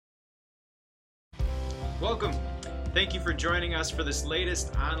Welcome. Thank you for joining us for this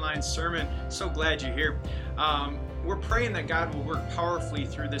latest online sermon. So glad you're here. We're praying that God will work powerfully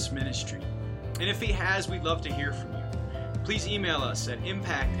through this ministry. And if He has, we'd love to hear from you. Please email us at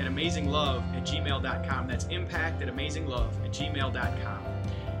impact@amazinglove@gmail.com. That's impact@amazinglove@gmail.com.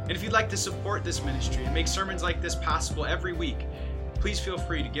 And if you'd like to support this ministry and make sermons like this possible every week, please feel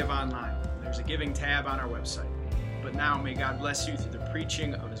free to give online. There's a giving tab on our website. But now, may God bless you through the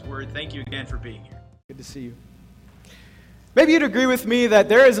preaching of His Word. Thank you again for being here. Good to see you. Maybe you'd agree with me that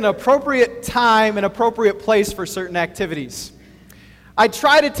there is an appropriate time and appropriate place for certain activities. I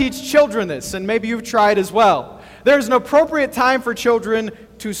try to teach children this, and maybe you've tried as well. There's an appropriate time for children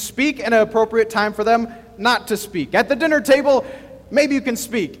to speak and an appropriate time for them not to speak. At the dinner table, maybe you can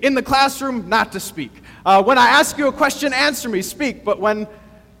speak. In the classroom, not to speak. When I ask you a question, answer me, speak. But when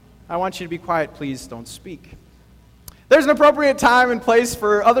I want you to be quiet, please don't speak. There's an appropriate time and place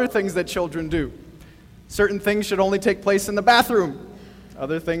for other things that children do. Certain things should only take place in the bathroom.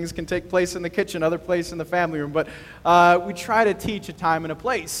 Other things can take place in the kitchen, other place in the family room. But we try to teach a time and a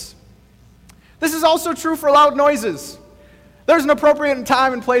place. This is also true for loud noises. There's an appropriate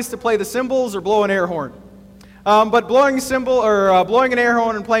time and place to play the cymbals or blow an air horn. But blowing an air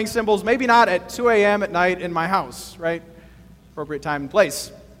horn and playing cymbals, maybe not at 2 a.m. at night in my house, right? Appropriate time and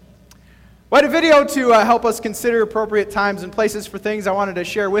place. I had a video to help us consider appropriate times and places for things I wanted to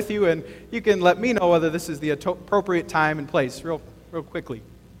share with you, and you can let me know whether this is the appropriate time and place real quickly.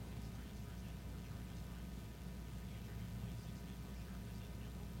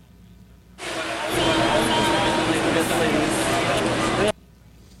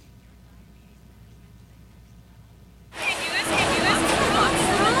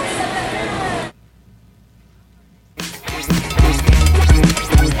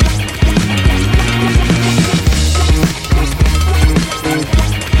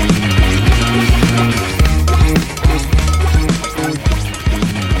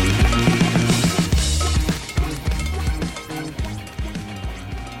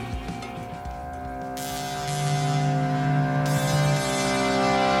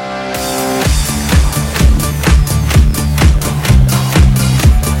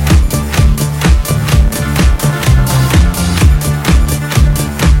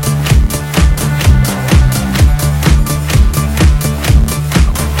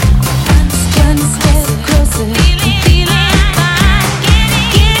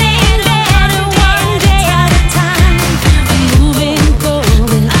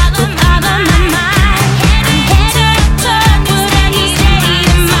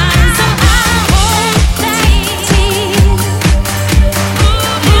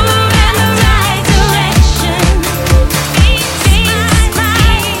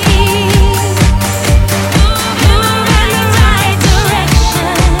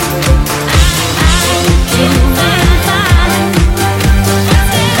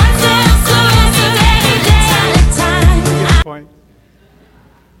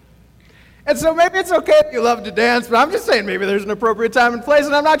 And so maybe it's okay if you love to dance, but I'm just saying maybe there's an appropriate time and place,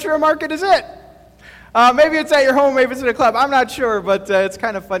 and I'm not sure a market is it. Maybe it's at your home, maybe it's at a club. I'm not sure, but it's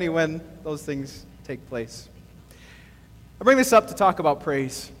kind of funny when those things take place. I bring this up to talk about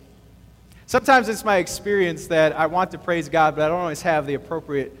praise. Sometimes it's my experience that I want to praise God, but I don't always have the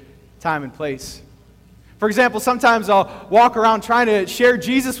appropriate time and place. For example, sometimes I'll walk around trying to share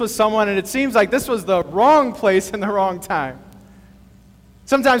Jesus with someone, and it seems like this was the wrong place and the wrong time.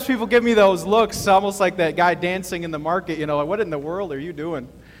 Sometimes people give me those looks, almost like that guy dancing in the market, like, what in the world are you doing,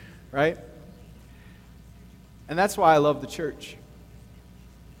 right? And that's why I love the church.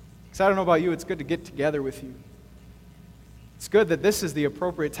 Because I don't know about you, it's good to get together with you. It's good that this is the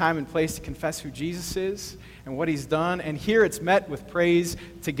appropriate time and place to confess who Jesus is and what He's done, and here it's met with praise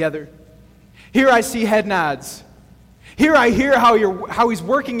together. Here I see head nods. Here I hear how He's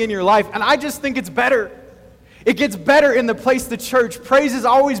working in your life, and I just think it's better. It gets better in the place, the church. Praise is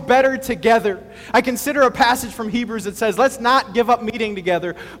always better together. I consider a passage from Hebrews that says, let's not give up meeting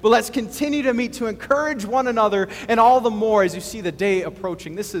together, but let's continue to meet to encourage one another, and all the more as you see the day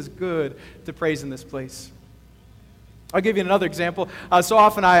approaching. This is good to praise in this place. I'll give you another example. So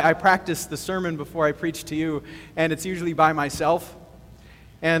often I practice the sermon before I preach to you, and it's usually by myself.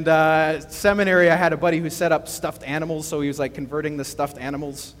 And seminary, I had a buddy who set up stuffed animals, so he was like converting the stuffed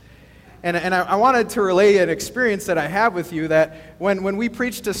animals. And I wanted to relay an experience that I have with you, that when we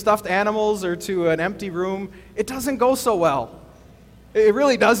preach to stuffed animals or to an empty room, it doesn't go so well. It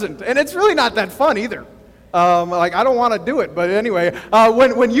really doesn't. And it's really not that fun either. I don't want to do it, but anyway,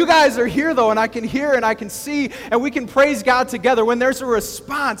 when you guys are here though, and I can hear and I can see, and we can praise God together, when there's a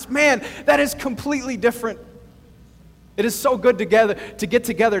response, man, that is completely different. It is so good to get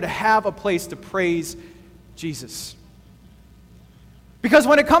together to have a place to praise Jesus. Because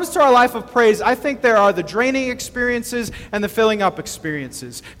when it comes to our life of praise, I think there are the draining experiences and the filling up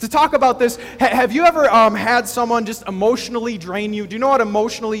experiences. To talk about this, have you ever had someone just emotionally drain you? Do you know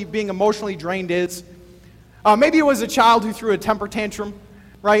what being emotionally drained is? Maybe it was a child who threw a temper tantrum,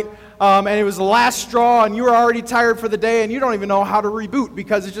 right? And it was the last straw, and you were already tired for the day, and you don't even know how to reboot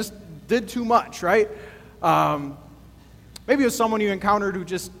because it just did too much, right? Maybe it was someone you encountered who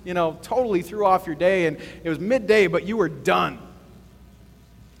just, totally threw off your day, and it was midday, but you were done.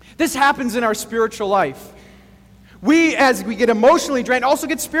 This happens in our spiritual life. We, as we get emotionally drained, also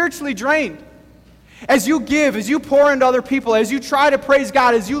get spiritually drained. As you give, as you pour into other people, as you try to praise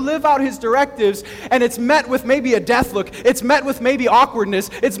God, as you live out His directives, and it's met with maybe a death look, it's met with maybe awkwardness,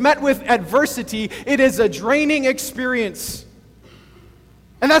 it's met with adversity, it is a draining experience.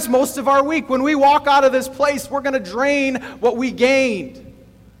 And that's most of our week. When we walk out of this place, we're going to drain what we gained.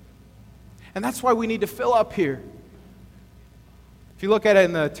 And that's why we need to fill up here. If you look at it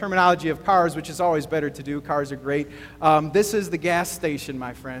in the terminology of cars, which is always better to do, cars are great, this is the gas station,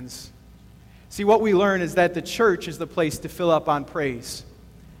 my friends. See, what we learn is that the church is the place to fill up on praise.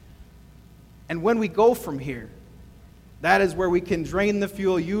 And when we go from here, that is where we can drain the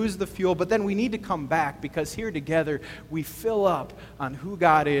fuel, use the fuel, but then we need to come back because here together we fill up on who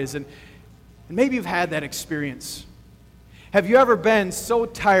God is. And maybe you've had that experience. Have you ever been so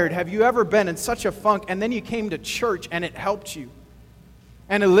tired? Have you ever been in such a funk and then you came to church and it helped you?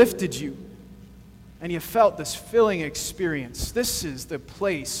 And it lifted you. And you felt this filling experience. This is the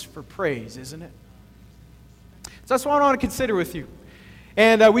place for praise, isn't it? So that's what I want to consider with you.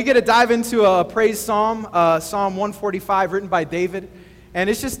 And we get to dive into a praise psalm, Psalm 145, written by David. And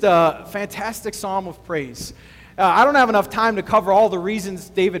it's just a fantastic psalm of praise. I don't have enough time to cover all the reasons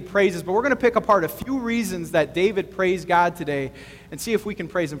David praises, but we're going to pick apart a few reasons that David praised God today and see if we can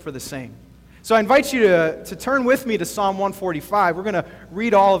praise Him for the same. So I invite you to turn with me to Psalm 145. We're going to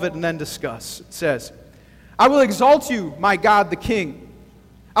read all of it and then discuss. It says, I will exalt you, my God the King.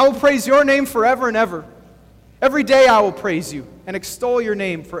 I will praise your name forever and ever. Every day I will praise you and extol your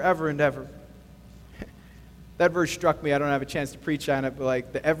name forever and ever. That verse struck me. I don't have a chance to preach on it, but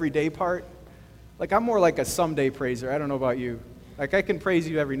like the everyday part, like I'm more like a someday praiser. I don't know about you. Like I can praise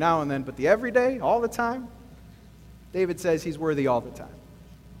you every now and then, but the everyday, all the time, David says He's worthy all the time.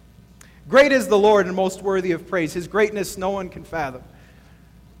 Great is the Lord and most worthy of praise. His greatness no one can fathom.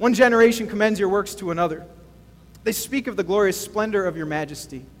 One generation commends your works to another. They speak of the glorious splendor of your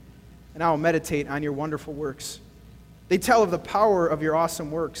majesty, and I will meditate on your wonderful works. They tell of the power of your awesome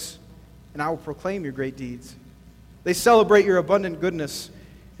works, and I will proclaim your great deeds. They celebrate your abundant goodness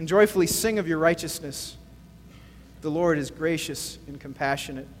and joyfully sing of your righteousness. The Lord is gracious and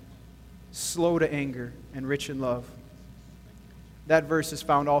compassionate, slow to anger and rich in love. That verse is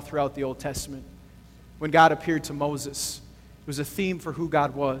found all throughout the Old Testament. When God appeared to Moses, it was a theme for who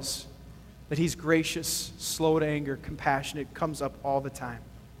God was, that He's gracious, slow to anger, compassionate, comes up all the time.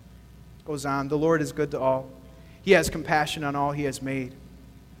 Goes on, the Lord is good to all. He has compassion on all He has made.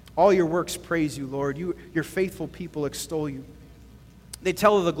 All your works praise you, Lord. Your faithful people extol you. They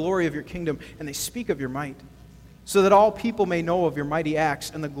tell of the glory of your kingdom, and they speak of your might, so that all people may know of your mighty acts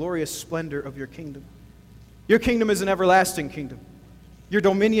and the glorious splendor of your kingdom. Your kingdom is an everlasting kingdom. Your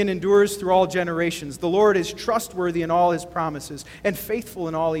dominion endures through all generations. The Lord is trustworthy in all His promises and faithful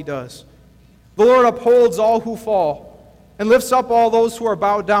in all He does. The Lord upholds all who fall and lifts up all those who are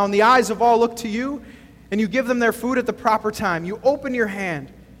bowed down. The eyes of all look to you, and you give them their food at the proper time. You open your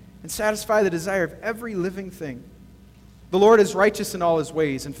hand and satisfy the desire of every living thing. The Lord is righteous in all His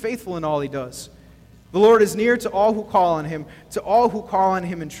ways and faithful in all He does. The Lord is near to all who call on Him, to all who call on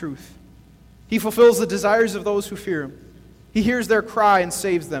Him in truth. He fulfills the desires of those who fear Him. He hears their cry and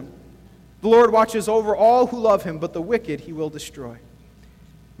saves them. The Lord watches over all who love Him, but the wicked He will destroy.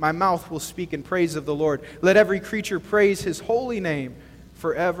 My mouth will speak in praise of the Lord. Let every creature praise His holy name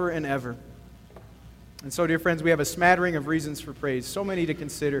forever and ever. And so, dear friends, we have a smattering of reasons for praise. So many to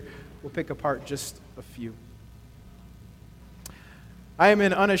consider. We'll pick apart just a few. I am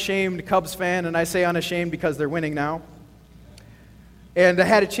an unashamed Cubs fan, and I say unashamed because they're winning now. And I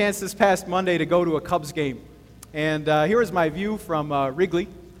had a chance this past Monday to go to a Cubs game. And here was my view from Wrigley. It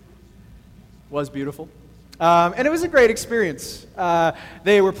was beautiful. And it was a great experience.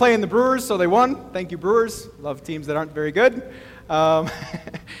 They were playing the Brewers, so they won. Thank you, Brewers. Love teams that aren't very good.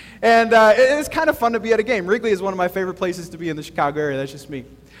 And it was kind of fun to be at a game. Wrigley is one of my favorite places to be in the Chicago area. That's just me.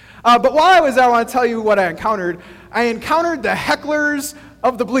 But while I was there, I want to tell you what I encountered. I encountered the hecklers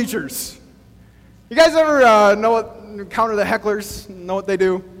of the bleachers. You guys ever encounter the hecklers, know what they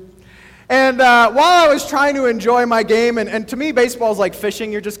do? And while I was trying to enjoy my game, and to me, baseball is like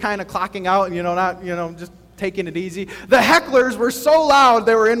fishing. You're just kind of clocking out and, just taking it easy. The hecklers were so loud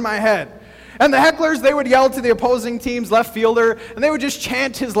they were in my head. And the hecklers, they would yell to the opposing team's left fielder, and they would just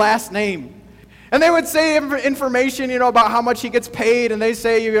chant his last name. And they would say information, about how much he gets paid, and they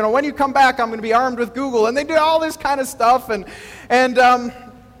say, when you come back, I'm going to be armed with Google. And they do all this kind of stuff, and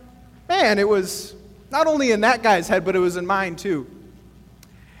man, it was not only in that guy's head, but it was in mine too.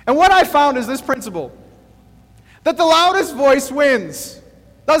 And what I found is this principle, that the loudest voice wins,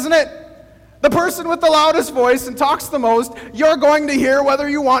 doesn't it? The person with the loudest voice and talks the most, you're going to hear whether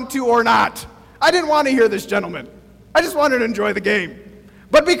you want to or not. I didn't want to hear this gentleman. I just wanted to enjoy the game.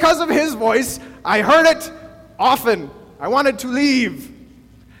 But because of his voice, I heard it often. I wanted to leave.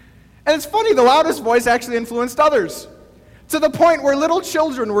 And it's funny, the loudest voice actually influenced others, to the point where little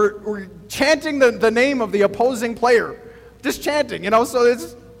children were chanting the name of the opposing player. Just chanting, so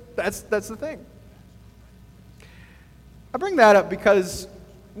that's the thing. I bring that up because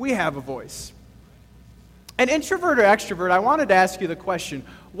we have a voice. And introvert or extrovert, I wanted to ask you the question,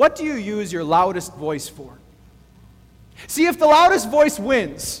 what do you use your loudest voice for? See, if the loudest voice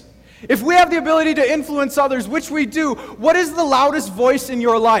wins, if we have the ability to influence others, which we do, what is the loudest voice in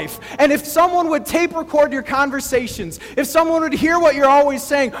your life? And if someone would tape record your conversations, if someone would hear what you're always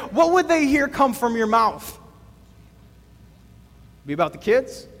saying, what would they hear come from your mouth? Be about the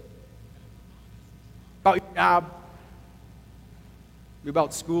kids? About your job? Be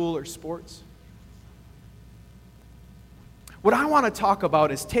about school or sports? What I want to talk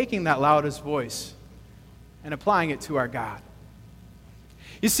about is taking that loudest voice and applying it to our God.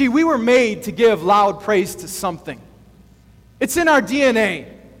 You see, we were made to give loud praise to something. It's in our DNA.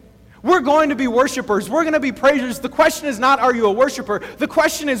 We're going to be worshipers. We're going to be praisers. The question is not, are you a worshiper? The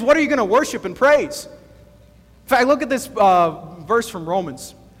question is, what are you going to worship and praise? In fact, look at this verse from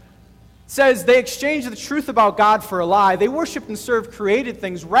Romans. It says, they exchanged the truth about God for a lie. They worshiped and served created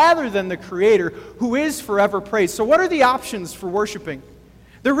things rather than the Creator, who is forever praised. So what are the options for worshiping?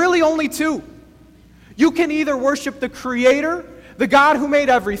 There are really only two. You can either worship the Creator, the God who made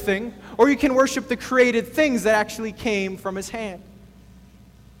everything, or you can worship the created things that actually came from His hand.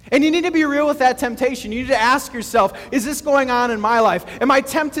 And you need to be real with that temptation. You need to ask yourself, is this going on in my life? Am I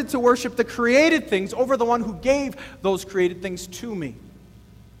tempted to worship the created things over the one who gave those created things to me?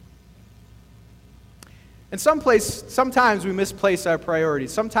 And sometimes we misplace our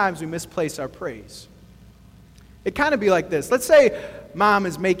priorities. Sometimes we misplace our praise. It kind of be like this. Let's say Mom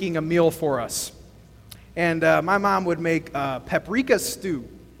is making a meal for us. And my mom would make paprika stew.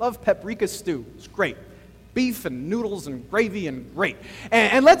 Love paprika stew. It's great. Beef and noodles and gravy and great.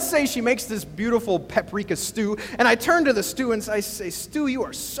 And let's say she makes this beautiful paprika stew, and I turn to the stew and I say, Stu, you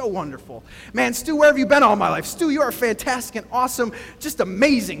are so wonderful. Man, Stu, where have you been all my life? Stu, you are fantastic and awesome, just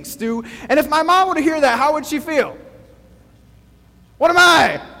amazing, Stu. And if my mom were to hear that, how would she feel? What am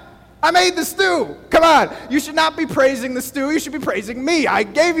I? I made the stew. Come on. You should not be praising the stew. You should be praising me. I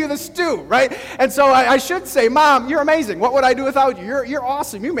gave you the stew, right? And so I should say, Mom, you're amazing. What would I do without you? You're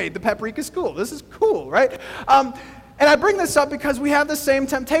awesome. You made the paprika stew. This is cool, right? And I bring this up because we have the same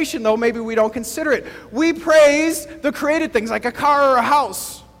temptation, though maybe we don't consider it. We praise the created things, like a car or a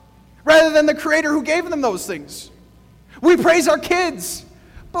house, rather than the Creator who gave them those things. We praise our kids.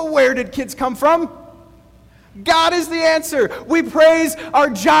 But where did kids come from? God is the answer. We praise our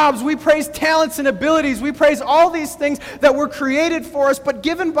jobs. We praise talents and abilities. We praise all these things that were created for us, but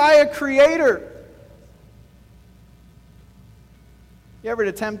given by a Creator. You ever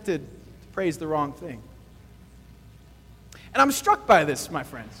attempted to praise the wrong thing? And I'm struck by this, my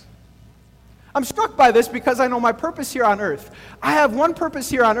friends. I'm struck by this because I know my purpose here on earth. I have one purpose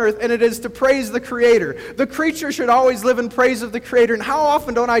here on earth, and it is to praise the Creator. The creature should always live in praise of the Creator. And how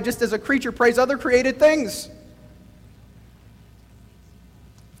often don't I, just as a creature, praise other created things?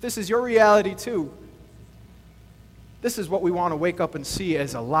 This is your reality too. This is what we want to wake up and see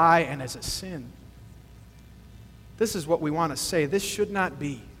as a lie and as a sin. This is what we want to say. This should not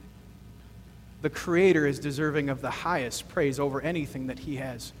be. The Creator is deserving of the highest praise over anything that He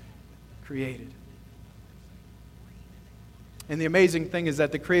has created. And the amazing thing is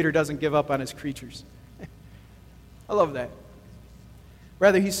that the Creator doesn't give up on His creatures. I love that.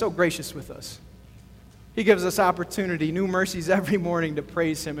 Rather, He's so gracious with us. He gives us opportunity, new mercies every morning to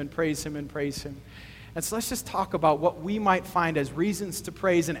praise Him and praise Him and praise Him. And so let's just talk about what we might find as reasons to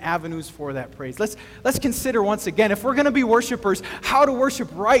praise and avenues for that praise. Let's consider once again, if we're going to be worshipers, how to worship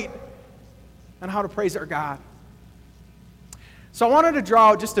right and how to praise our God. So I wanted to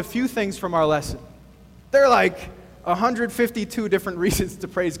draw out just a few things from our lesson. There are like 152 different reasons to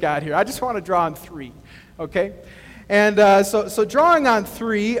praise God here. I just want to draw on 3, okay? And so drawing on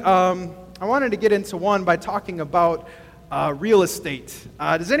 3, I wanted to get into one by talking about real estate.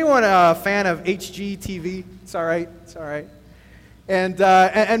 Does anyone a fan of HGTV? It's all right. It's all right.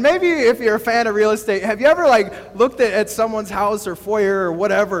 And maybe if you're a fan of real estate, have you ever looked at someone's house or foyer or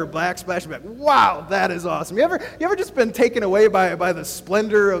whatever, backsplash, and be like, wow, that is awesome. You ever just been taken away by the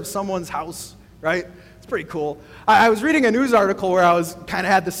splendor of someone's house, right? It's pretty cool. I was reading a news article where I was kind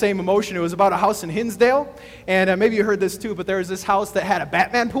of had the same emotion. It was about a house in Hinsdale, and maybe you heard this too, but there was this house that had a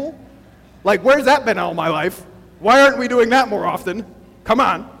Batman pool. Where's that been all my life? Why aren't we doing that more often? Come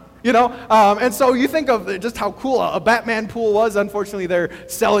on. And so you think of just how cool a Batman pool was. Unfortunately, they're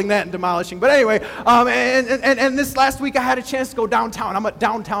selling that and demolishing. But anyway, and this last week I had a chance to go downtown. I'm a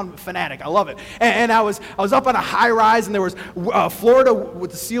downtown fanatic. I love it. And I was up on a high rise, and there was Florida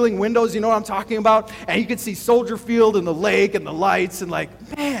with the ceiling windows. You know what I'm talking about? And you could see Soldier Field and the lake and the lights, and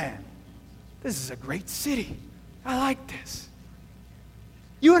man, this is a great city. I like this.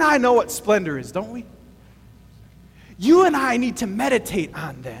 You and I know what splendor is, don't we? You and I need to meditate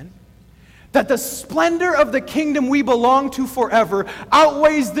on then that the splendor of the kingdom we belong to forever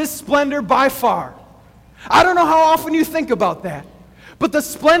outweighs this splendor by far. I don't know how often you think about that, but the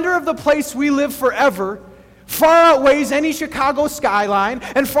splendor of the place we live forever far outweighs any Chicago skyline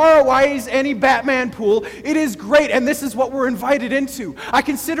and far outweighs any Batman pool. It is great, and this is what we're invited into. I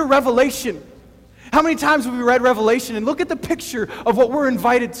consider Revelation. How many times have we read Revelation? And look at the picture of what we're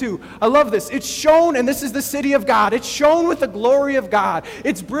invited to. I love this. It's shown, and this is the city of God. It's shown with the glory of God.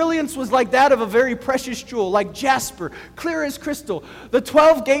 Its brilliance was like that of a very precious jewel, like jasper, clear as crystal. The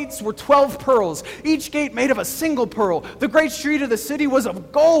 12 gates were 12 pearls, each gate made of a single pearl. The great street of the city was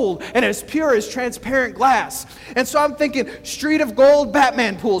of gold and as pure as transparent glass. And so I'm thinking, street of gold,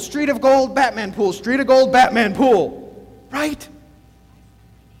 Batman pool, street of gold, Batman pool, street of gold, Batman pool. Right?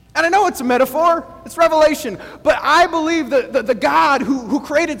 And I know it's a metaphor, it's Revelation, but I believe that the God who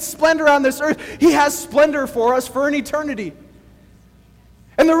created splendor on this earth, He has splendor for us for an eternity.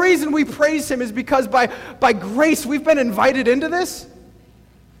 And the reason we praise Him is because by grace we've been invited into this.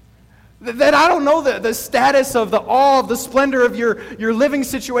 That I don't know the status of the awe of the splendor of your living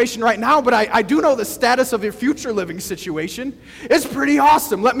situation right now, but I do know the status of your future living situation. It's pretty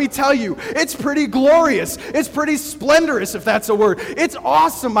awesome, let me tell you. It's pretty glorious. It's pretty splendorous, if that's a word. It's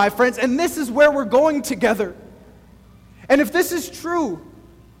awesome, my friends, and this is where we're going together. And if this is true,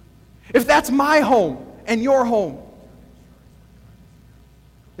 if that's my home and your home,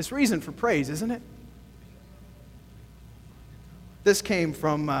 it's reason for praise, isn't it? This came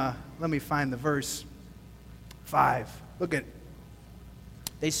from, let me find the verse, 5. Look at it.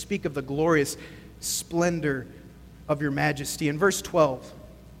 They speak of the glorious splendor of your majesty. In verse 12,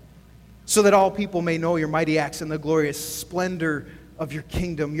 so that all people may know your mighty acts and the glorious splendor of your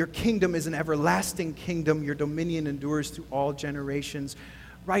kingdom. Your kingdom is an everlasting kingdom. Your dominion endures through all generations.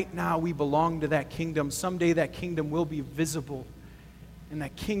 Right now, we belong to that kingdom. Someday that kingdom will be visible. And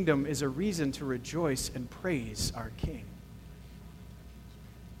that kingdom is a reason to rejoice and praise our King.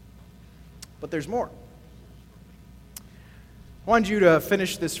 But there's more. I want you to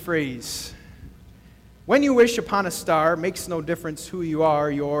finish this phrase. When you wish upon a star, makes no difference who you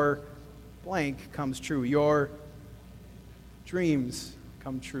are, your blank comes true. Your dreams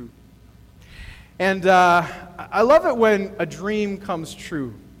come true. And I love it when a dream comes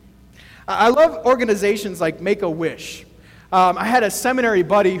true. I love organizations like Make-A-Wish. I had a seminary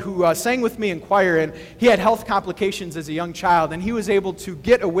buddy who sang with me in choir, and he had health complications as a young child, and he was able to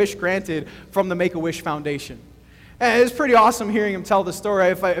get a wish granted from the Make-A-Wish Foundation. And it was pretty awesome hearing him tell the story.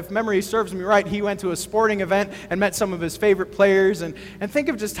 If memory serves me right, he went to a sporting event and met some of his favorite players, and think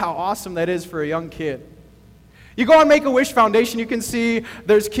of just how awesome that is for a young kid. You go on Make-A-Wish Foundation, you can see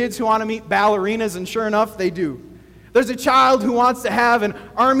there's kids who want to meet ballerinas, and sure enough, they do. There's a child who wants to have an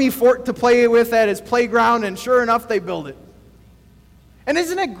army fort to play with at his playground, and sure enough, they build it. And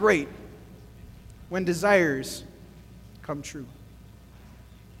isn't it great when desires come true?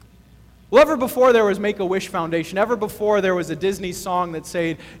 Well, ever before there was Make-A-Wish Foundation, ever before there was a Disney song that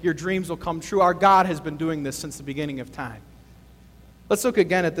said, your dreams will come true, our God has been doing this since the beginning of time. Let's look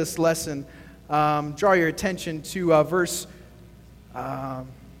again at this lesson. Draw your attention to verse, let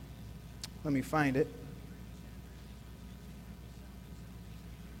me find it.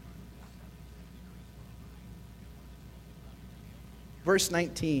 Verse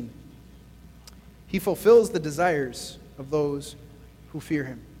 19, He fulfills the desires of those who fear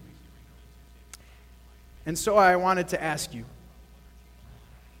Him. And so I wanted to ask you,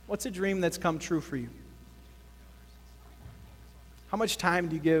 what's a dream that's come true for you? How much time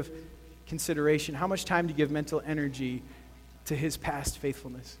do you give consideration? How much time do you give mental energy to His past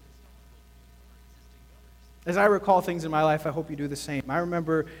faithfulness? As I recall things in my life, I hope you do the same. I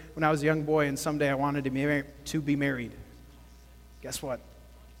remember when I was a young boy and someday I wanted to be married. Guess what?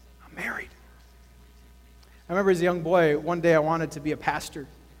 I'm married. I remember as a young boy, one day I wanted to be a pastor.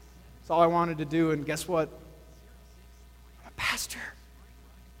 That's all I wanted to do, and guess what? I'm a pastor.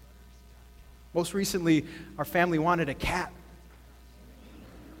 Most recently, our family wanted a cat.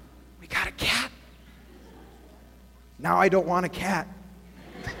 We got a cat. Now I don't want a cat.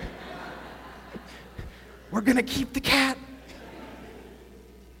 We're going to keep the cat.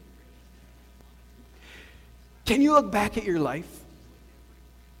 Can you look back at your life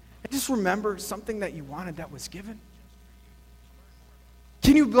and just remember something that you wanted that was given?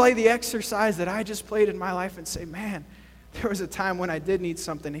 Can you play the exercise that I just played in my life and say, man, there was a time when I did need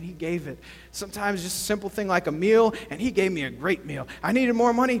something and he gave it. Sometimes just a simple thing like a meal, and he gave me a great meal. I needed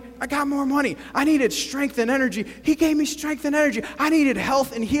more money, I got more money. I needed strength and energy, he gave me strength and energy. I needed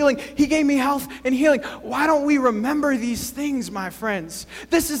health and healing, he gave me health and healing. Why don't we remember these things, my friends?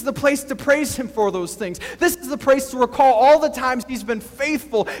 This is the place to praise him for those things. This is the place to recall all the times he's been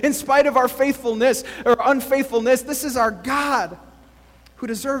faithful in spite of our faithfulness or unfaithfulness. This is our God who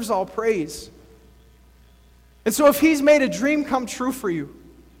deserves all praise. And so if he's made a dream come true for you,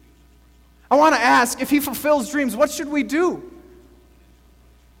 I want to ask, if he fulfills dreams, what should we do?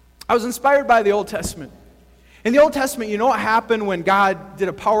 I was inspired by the Old Testament. In the Old Testament, you know what happened when God did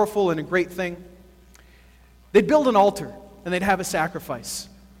a powerful and a great thing? They'd build an altar, and they'd have a sacrifice.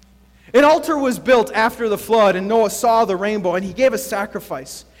 An altar was built after the flood, and Noah saw the rainbow, and he gave a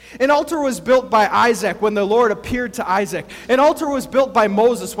sacrifice. An altar was built by Isaac when the Lord appeared to Isaac. An altar was built by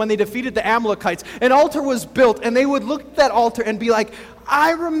Moses when they defeated the Amalekites. An altar was built, and they would look at that altar and be like,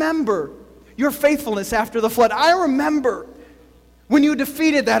 I remember your faithfulness after the flood. I remember when you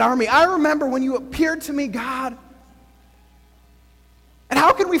defeated that army. I remember when you appeared to me, God. And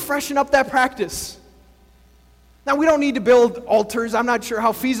how can we freshen up that practice? Now, we don't need to build altars. I'm not sure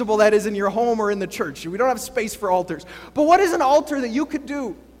how feasible that is in your home or in the church. We don't have space for altars. But what is an altar that you could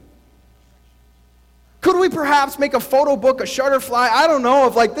do? Could we perhaps make a photo book, a Shutterfly? I don't know,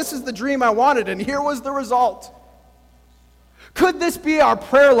 of like, this is the dream I wanted, and here was the result. Could this be our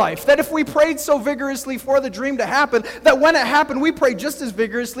prayer life? That if we prayed so vigorously for the dream to happen, that when it happened, we prayed just as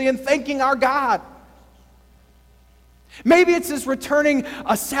vigorously in thanking our God. Maybe it's as returning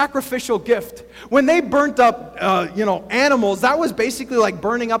a sacrificial gift. When they burnt up, animals, that was basically like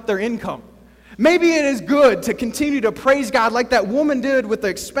burning up their income. Maybe it is good to continue to praise God like that woman did with the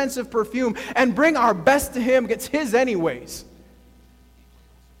expensive perfume and bring our best to him. It's his anyways.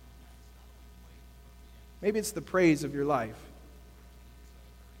 Maybe it's the praise of your life.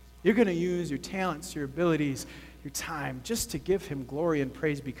 You're going to use your talents, your abilities, your time just to give him glory and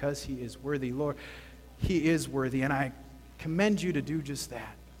praise because he is worthy. Lord, he is worthy, and I commend you to do just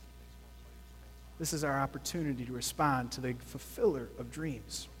that. This is our opportunity to respond to the fulfiller of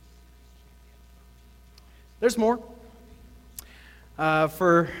dreams. There's more.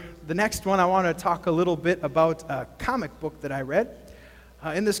 For the next one, I want to talk a little bit about a comic book that I read.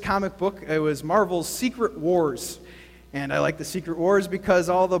 In this comic book, it was Marvel's Secret Wars. And I like the Secret Wars because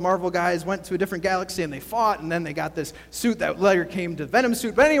all the Marvel guys went to a different galaxy and they fought, and then they got this suit that later came to Venom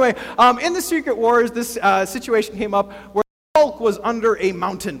suit. But anyway, in the Secret Wars, this situation came up where Hulk was under a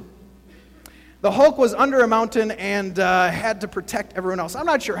mountain. The Hulk was under a mountain and had to protect everyone else. I'm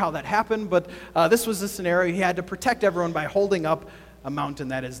not sure how that happened, but this was the scenario. He had to protect everyone by holding up a mountain,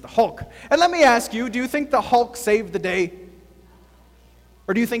 that is the Hulk. And let me ask you, do you think the Hulk saved the day?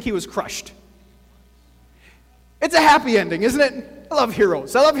 Or do you think he was crushed? It's a happy ending, isn't it? I love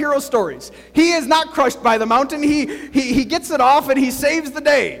heroes. I love hero stories. He is not crushed by the mountain. He gets it off and he saves the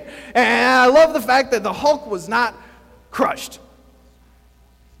day. And I love the fact that the Hulk was not crushed.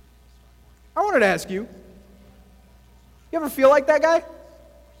 I wanted to ask you ever feel like that guy?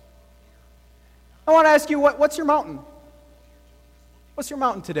 I want to ask you, what's your mountain? What's your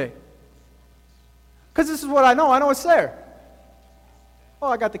mountain today? Because this is what I know. I know it's there. Oh,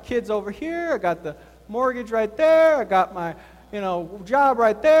 I got the kids over here. I got the mortgage right there. I got my, job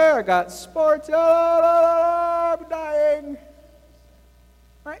right there. I got sports. I'm dying.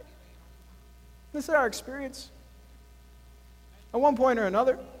 Right? This is our experience. At one point or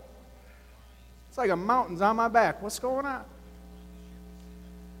another, it's like a mountain's on my back. What's going on?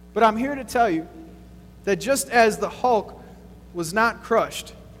 But I'm here to tell you that just as the Hulk was not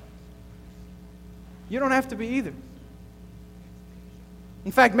crushed, you don't have to be either.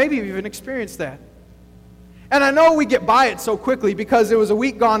 In fact, maybe you've even experienced that. And I know we get by it so quickly because it was a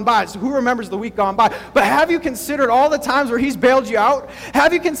week gone by. So who remembers the week gone by? But have you considered all the times where he's bailed you out?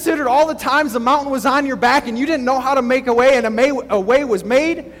 Have you considered all the times the mountain was on your back and you didn't know how to make a way and a way was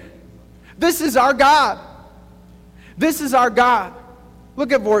made? This is our God. This is our God.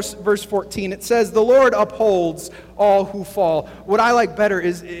 Look at verse 14. It says, the Lord upholds all who fall. What I like better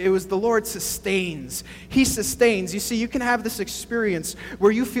is it was the Lord sustains. He sustains. You see, you can have this experience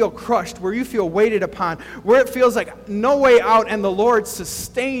where you feel crushed, where you feel weighted upon, where it feels like no way out, and the Lord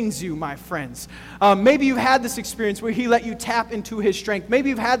sustains you, my friends. Maybe you've had this experience where He let you tap into His strength. Maybe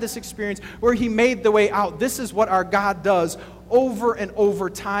you've had this experience where He made the way out. This is what our God does over and over,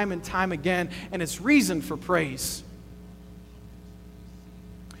 time and time again, and it's reason for praise.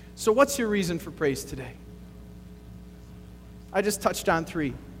 So what's your reason for praise today? I just touched on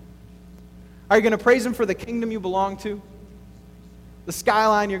 3. Are you going to praise Him for the kingdom you belong to? The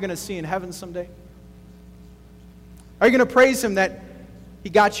skyline you're going to see in heaven someday? Are you going to praise Him that He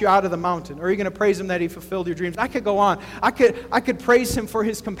got you out of the mountain? Or are you going to praise Him that He fulfilled your dreams? I could go on. I could praise Him for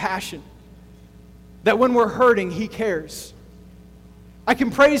His compassion. That when we're hurting, He cares. I can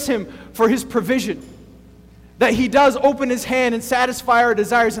praise Him for His provision. That He does open His hand and satisfy our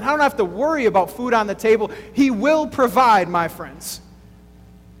desires, and I don't have to worry about food on the table. He will provide, my friends.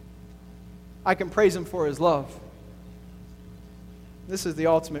 I can praise Him for His love. This is the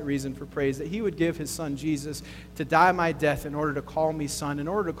ultimate reason for praise, that He would give His Son Jesus to die my death in order to call me son, in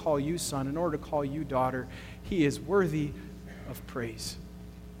order to call you son, in order to call you daughter. He is worthy of praise.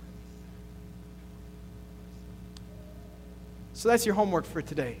 So that's your homework for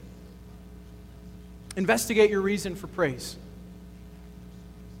today. Investigate your reason for praise.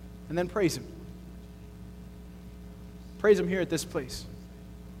 And then praise Him. Praise Him here at this place.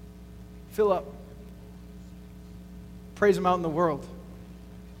 Fill up. Praise Him out in the world.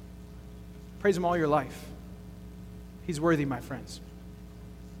 Praise Him all your life. He's worthy, my friends.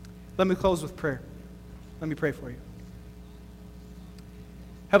 Let me close with prayer. Let me pray for you.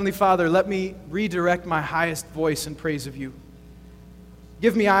 Heavenly Father, let me redirect my highest voice in praise of You.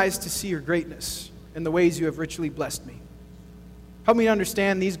 Give me eyes to see Your greatness and the ways You have richly blessed me. Help me to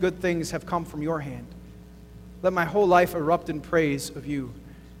understand these good things have come from Your hand. Let my whole life erupt in praise of You,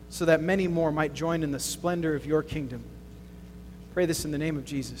 so that many more might join in the splendor of Your kingdom. Pray this in the name of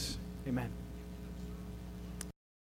Jesus. Amen.